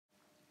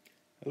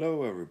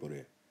Hello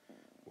everybody,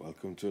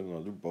 welcome to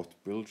another bot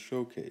build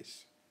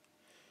showcase.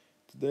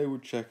 Today we're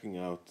checking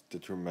out the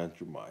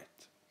Tormentor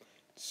Mite.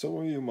 Some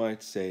of you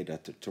might say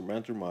that the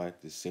Tormentor Mite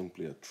is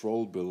simply a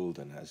troll build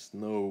and has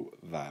no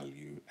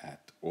value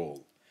at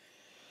all.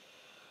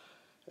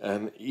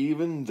 And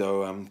even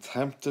though I'm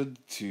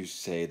tempted to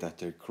say that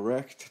they're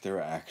correct,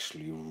 they're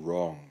actually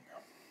wrong.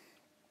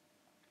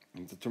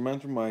 The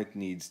Tormentor Mite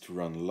needs to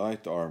run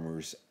light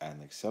armors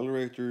and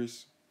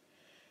accelerators,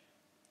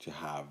 to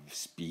have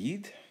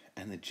speed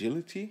and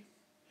agility,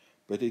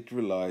 but it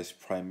relies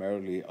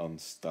primarily on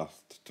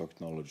stealth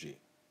technology.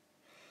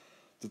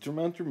 The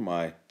Tormentor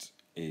Mite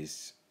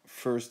is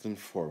first and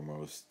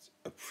foremost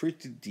a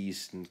pretty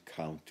decent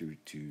counter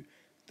to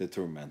the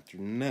Tormentor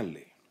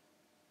Nelly.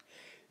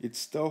 Its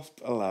stealth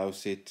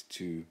allows it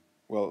to,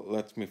 well,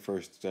 let me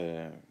first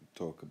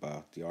talk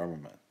about the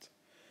armament.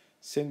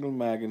 Single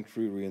mag and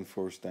 3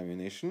 reinforced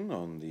ammunition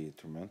on the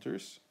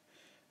Tormentors,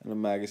 and a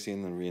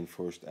magazine and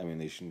reinforced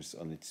ammunition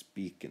on its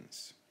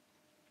beacons.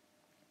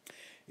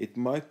 It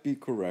might be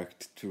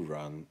correct to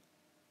run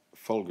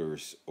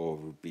Fulgurs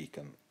over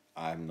beacon.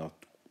 I'm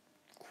not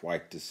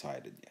quite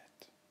decided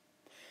yet.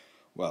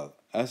 Well,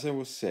 as I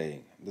was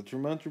saying, the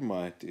Tormentor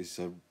Mite is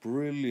a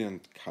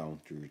brilliant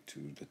counter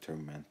to the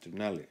Tormentor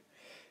Nelly.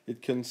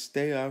 It can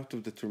stay out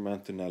of the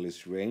Tormentor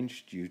Nelly's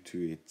range due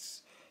to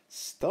its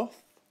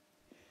stealth,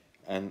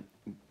 and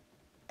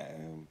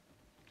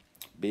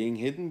being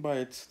hidden by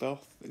its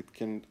stealth, it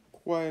can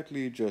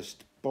quietly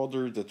just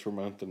bother the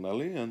Tormentor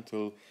Nelly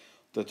until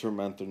the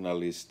Tormentor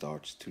Nelly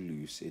starts to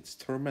lose its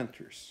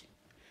tormentors.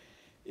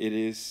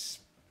 It's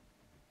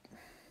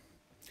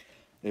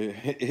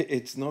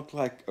not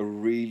like a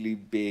really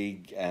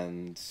big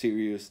and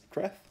serious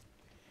threat,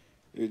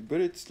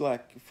 but it's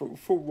like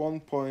for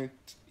one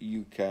point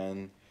you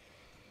can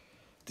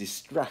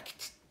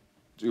distract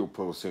the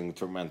opposing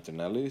Tormentor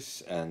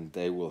Nellies, and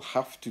they will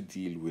have to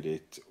deal with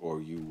it,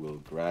 or you will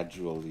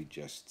gradually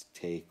just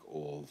take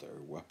all their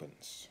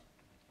weapons.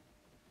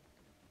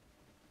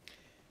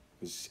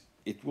 Because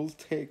it will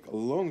take a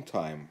long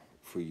time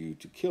for you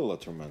to kill a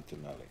Tormentor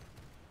Nelly.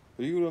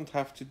 But you don't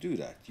have to do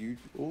that. You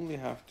only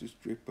have to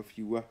strip a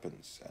few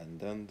weapons, and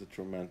then the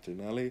Tormentor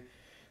Nelly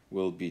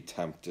will be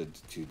tempted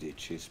to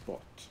ditch his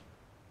spot.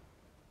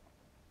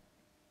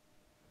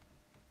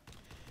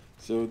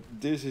 So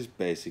this is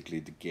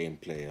basically the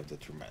gameplay of the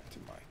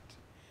Tormentor Mite.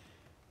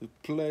 It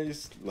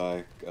plays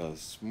like a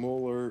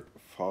smaller,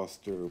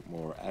 faster,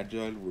 more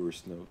agile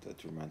version of the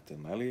Tormentor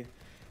Nelly,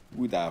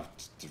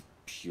 without the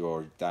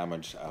pure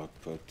damage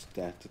output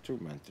that the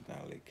Tormentor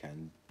Nelly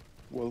can,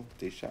 well,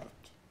 dish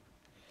out.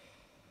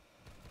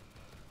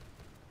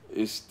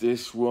 Is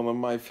this one of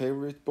my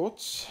favorite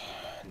bots?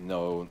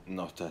 No,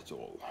 not at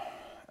all.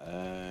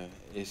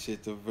 Is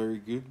it a very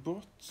good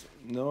bot?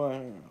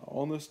 No,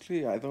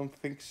 honestly, I don't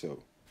think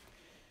so.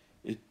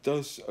 It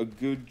does a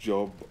good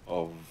job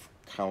of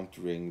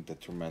countering the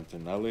Tormentor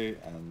Nelly,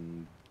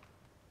 and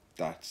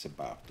that's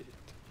about it.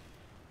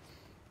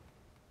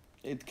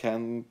 It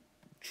can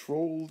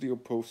troll the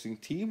opposing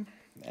team,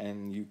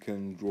 and you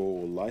can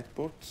draw light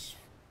bots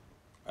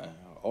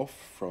off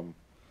from,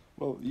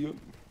 well,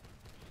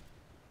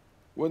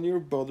 when you're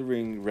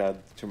bothering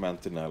red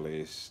Tormentor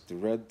Nellies, the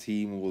red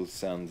team will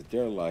send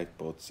their light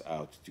bots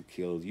out to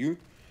kill you.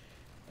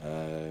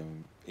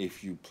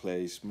 If you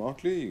play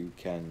smartly, you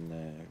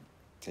can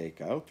take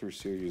out or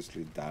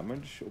seriously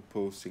damage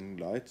opposing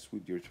lights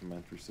with your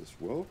Tormentors as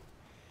well.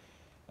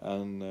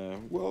 And,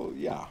 well,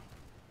 yeah.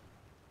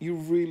 You're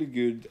really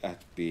good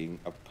at being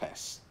a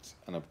pest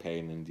and a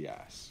pain in the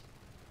ass.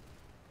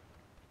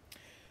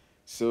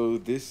 So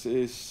this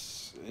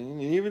is,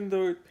 even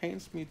though it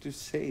pains me to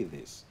say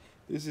this,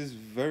 this is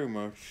very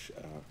much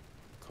a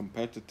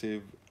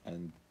competitive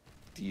and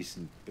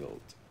decent build.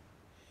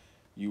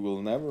 You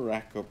will never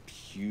rack up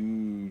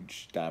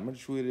huge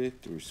damage with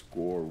it or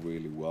score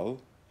really well.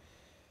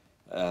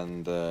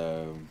 And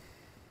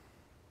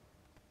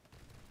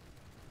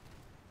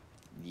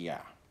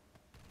yeah.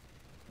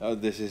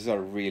 This is a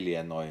really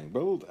annoying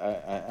build.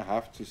 I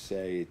have to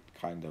say it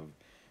kind of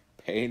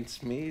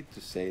pains me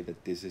to say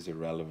that this is a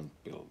relevant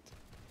build.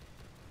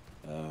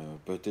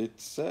 But it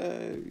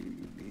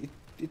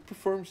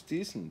performs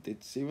decent.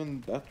 It's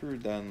even better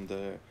than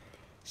the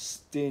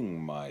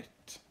Sting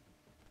Mite,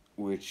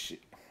 which,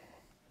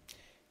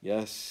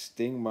 yes,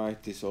 Sting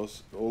Mite is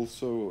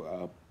also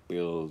a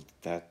build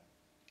that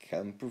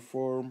can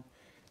perform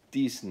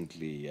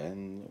decently,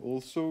 and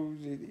also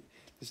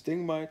the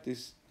Sting Mite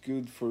is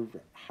good for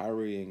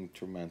harrying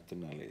Tormentor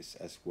Nellies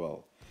as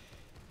well.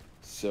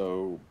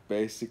 So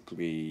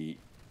basically,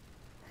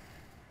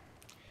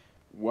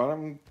 what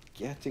I'm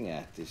getting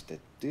at is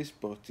that this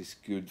bot is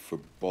good for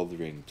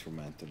bothering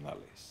Tormentor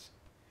Nellies.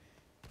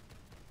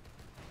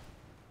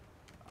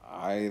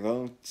 I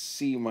don't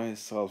see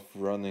myself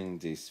running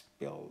this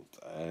build.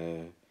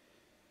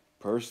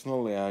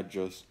 Personally, I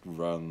just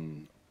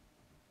run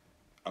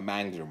a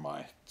Mangler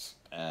Mite,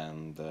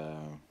 and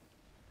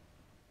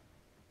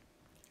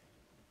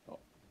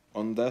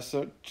on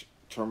desert,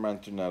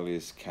 Tormentor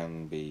Nellies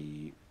can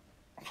be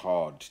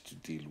hard to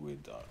deal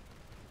with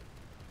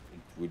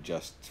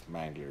just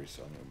manglers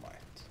on your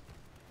Mite.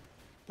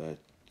 But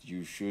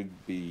you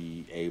should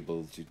be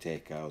able to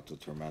take out the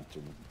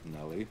Tormentor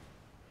Nelly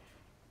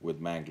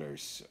with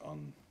manglers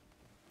on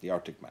the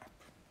Arctic map.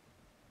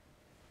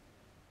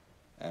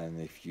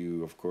 And if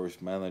you, of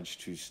course, manage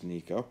to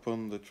sneak up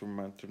on the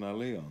Tormentor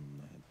Nelly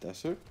on the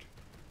desert,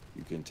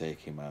 you can take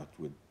him out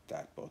with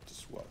that bot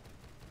as well.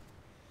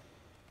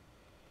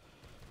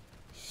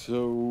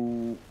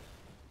 So,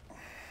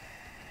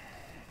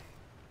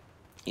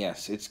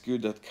 yes, it's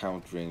good at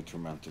countering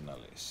Tormentor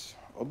Nellies.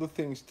 Other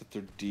things that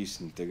are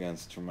decent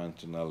against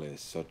Tormentor Nellies,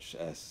 such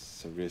as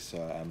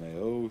Sarissa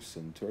MAOs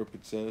and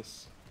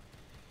Turpitzes,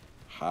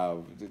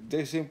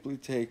 they simply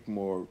take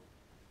more.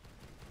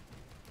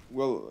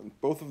 Well,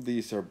 both of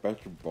these are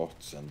better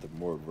bots and they're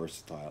more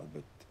versatile,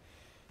 but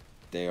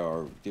they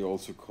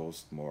also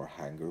cost more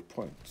hanger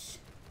points.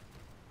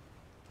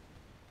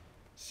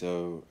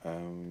 So,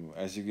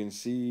 as you can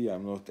see,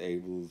 I'm not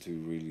able to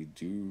really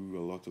do a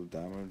lot of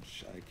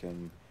damage. I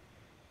can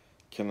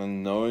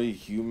annoy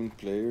human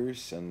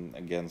players, and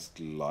against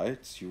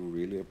lights, you're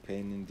really a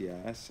pain in the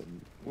ass.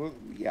 And well,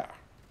 yeah.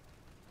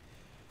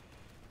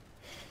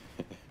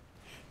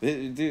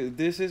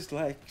 This is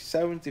like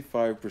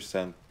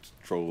 75%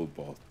 troll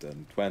bot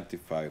and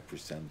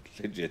 25%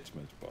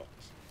 legitimate bot.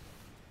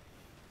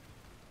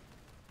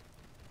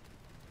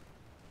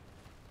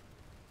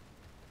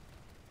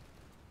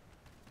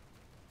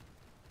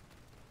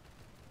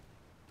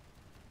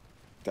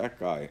 That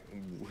guy,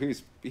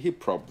 he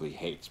probably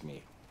hates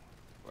me.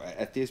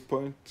 At this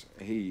point,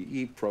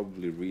 he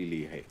probably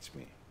really hates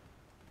me.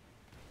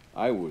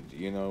 I would,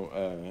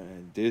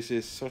 this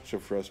is such a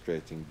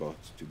frustrating bot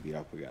to be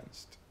up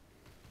against.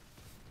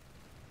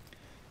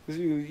 Because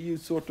you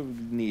sort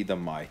of need a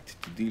Mite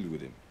to deal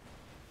with him.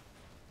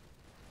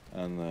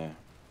 And,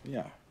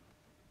 yeah.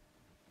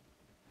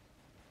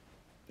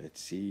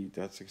 Let's see,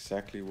 that's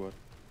exactly what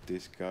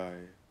this guy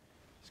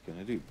is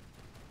gonna do.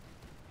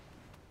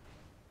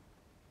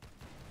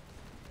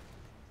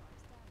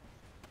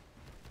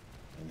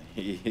 And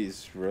he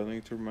is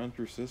running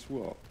Tormentors as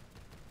well.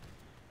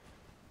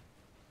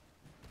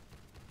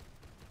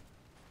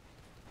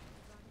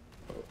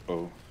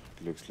 Oh,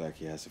 it looks like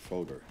he has a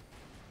folder.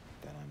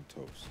 Then I'm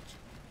toast.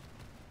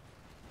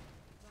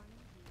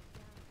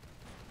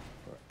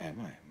 Or am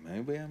I?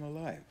 Maybe I'm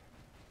alive.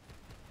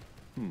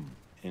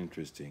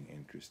 Interesting.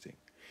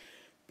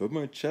 But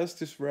my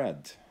chest is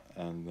red,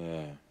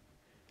 and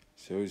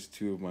so is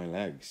 2 of my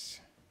legs.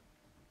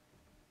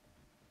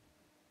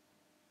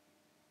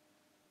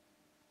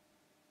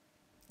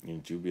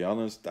 And to be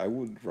honest, I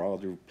would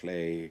rather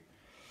play.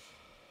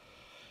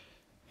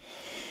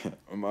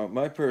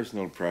 My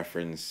personal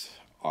preference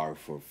are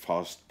for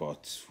fast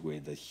bots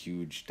with a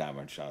huge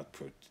damage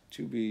output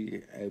to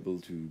be able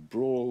to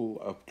brawl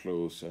up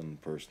close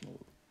and personal.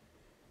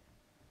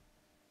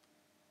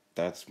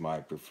 That's my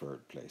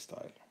preferred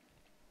playstyle.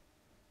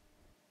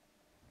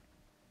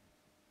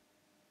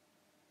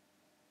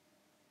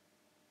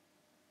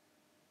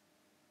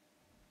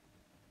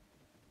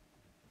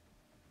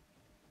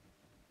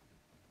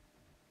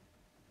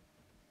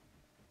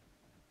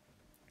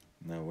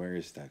 Now where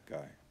is that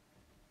guy?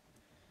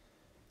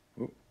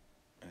 Oh,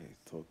 I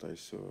thought I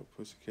saw a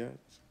pussycat.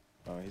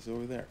 Oh, he's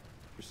over there.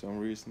 For some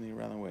reason he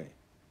ran away.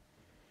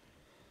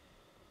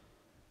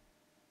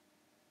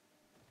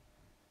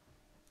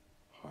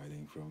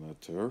 Hiding from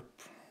that turp.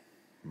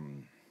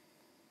 You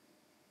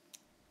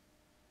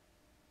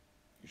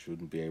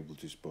shouldn't be able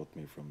to spot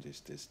me from this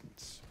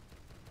distance.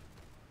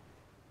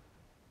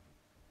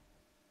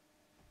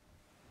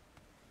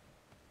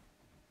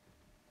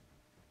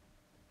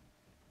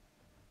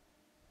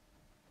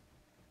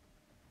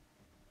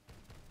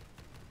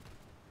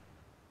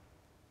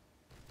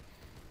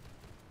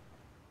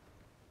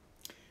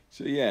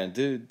 So yeah,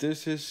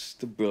 this is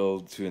the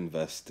build to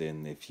invest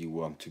in if you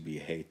want to be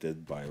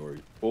hated by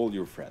all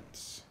your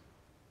friends.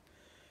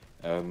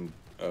 A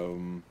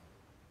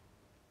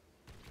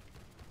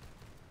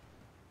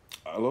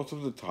lot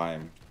of the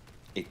time,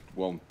 it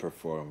won't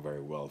perform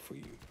very well for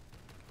you,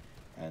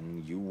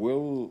 and you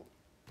will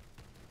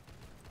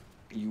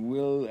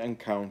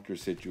encounter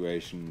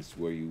situations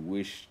where you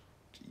wish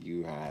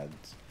you had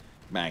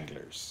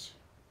manglers,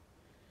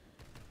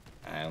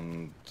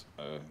 and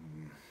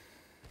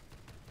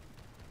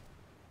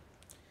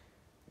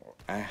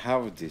I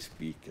have this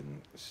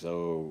beacon,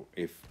 so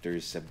if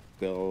there's a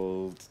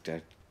build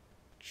that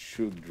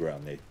should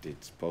run it,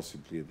 it's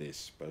possibly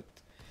this, but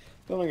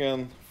then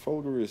again,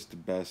 Folger is the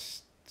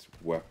best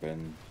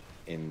weapon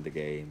in the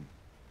game,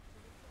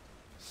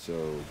 so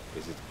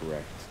is it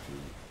correct to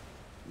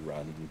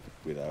run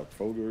without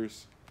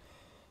Folgers?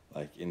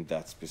 Like in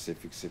that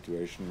specific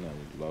situation, I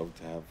would love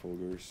to have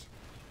Folgers.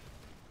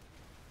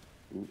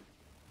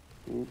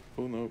 Ooh,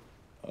 oh no.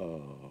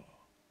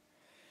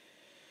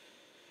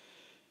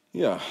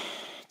 Yeah,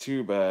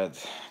 too bad.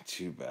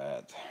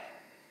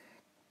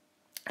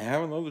 I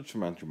have another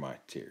Tormentor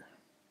Mite here.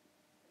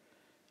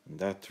 And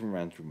that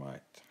Tormentor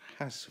Mite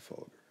has a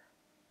Folger.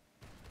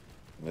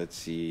 Let's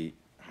see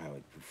how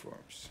it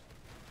performs.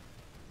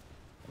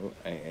 Oh,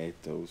 I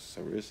ate those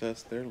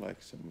Sarissas there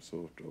like some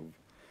sort of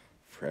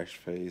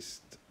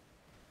fresh-faced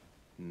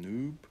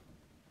noob.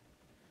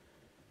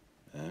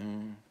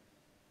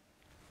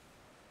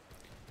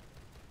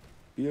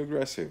 Be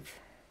aggressive.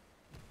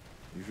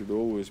 You should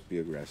always be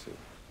aggressive.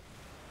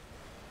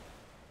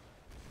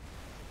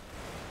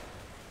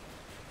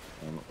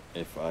 And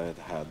if I had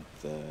had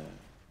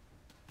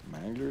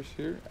Manglers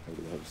here, I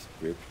would have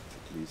stripped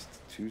at least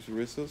 2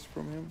 Sarissas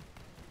from him.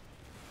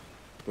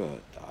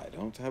 But I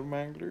don't have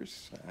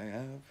Manglers, I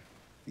have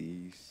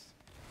these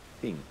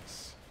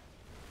things.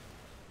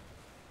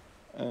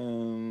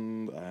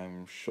 And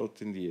I'm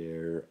shot in the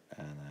air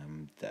and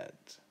I'm dead.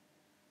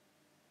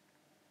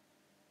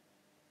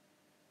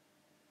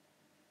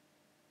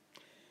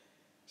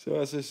 So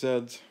as I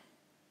said,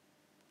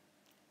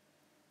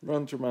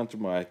 run Tormentor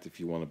Mite if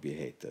you want to be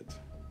hated.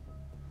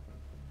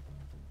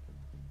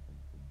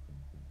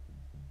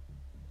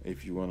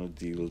 If you want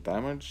to deal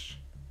damage,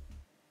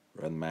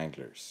 run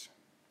Manglers.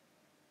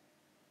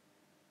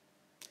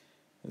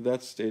 And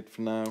that's it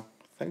for now.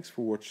 Thanks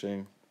for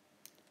watching.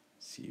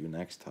 See you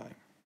next time.